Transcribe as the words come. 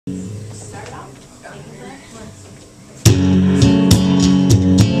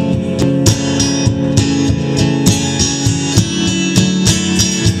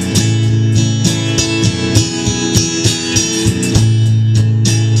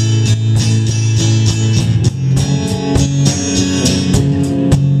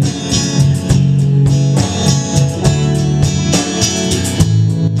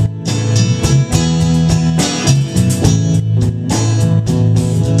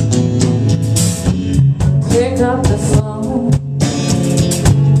Up the phone,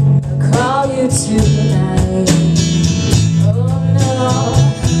 I'll call you tonight. Oh no,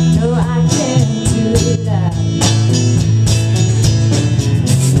 no I can't do that.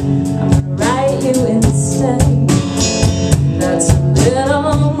 I'm gonna write you instead. That's a little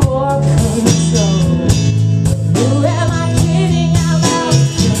more control. Who am I kidding? I'm out of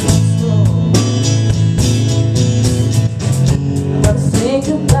control. I'm gonna think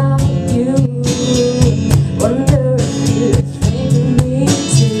about you. Wonder if you think of me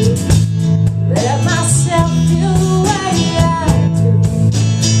too. Let myself feel the way I do.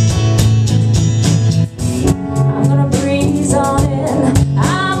 I'm gonna breeze on in.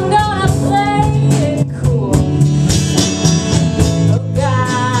 I'm gonna play it cool. Oh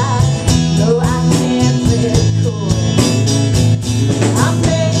God, no I can't play it cool. I'm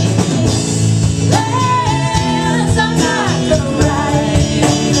making plans. I'm not gonna write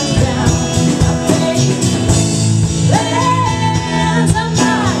them down. I'm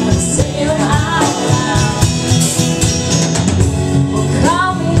not gonna say them out loud. Well,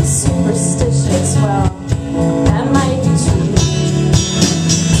 call me superstitious, well, that might be true.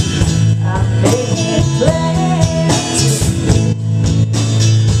 I'm making plans with you.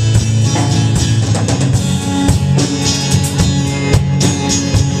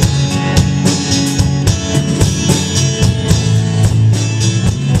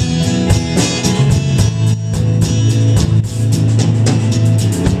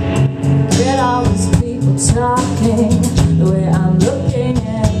 All these people talking the way I'm looking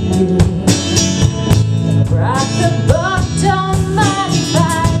at you. Rock the boat, don't mind if I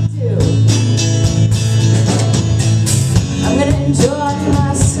do. I'm gonna enjoy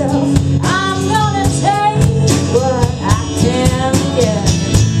myself. I'm gonna take what I can get.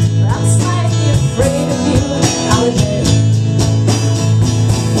 But I'm slightly afraid of you, I'll admit.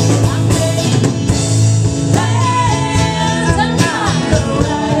 I'm making plans. I'm not gonna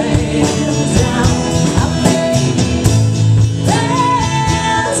write them down. I'm making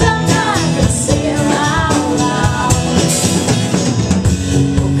plans. I'm not gonna say them out loud.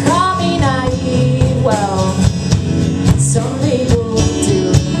 Well, call me naive, well, some people do.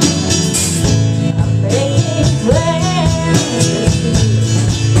 I'm making plans with you.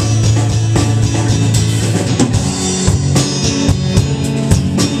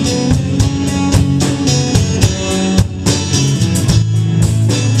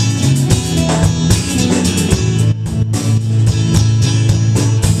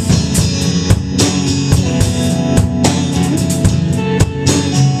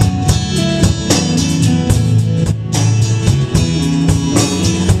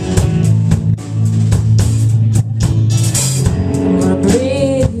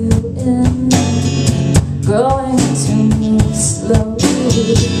 Going to move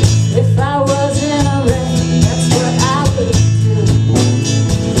slowly. If I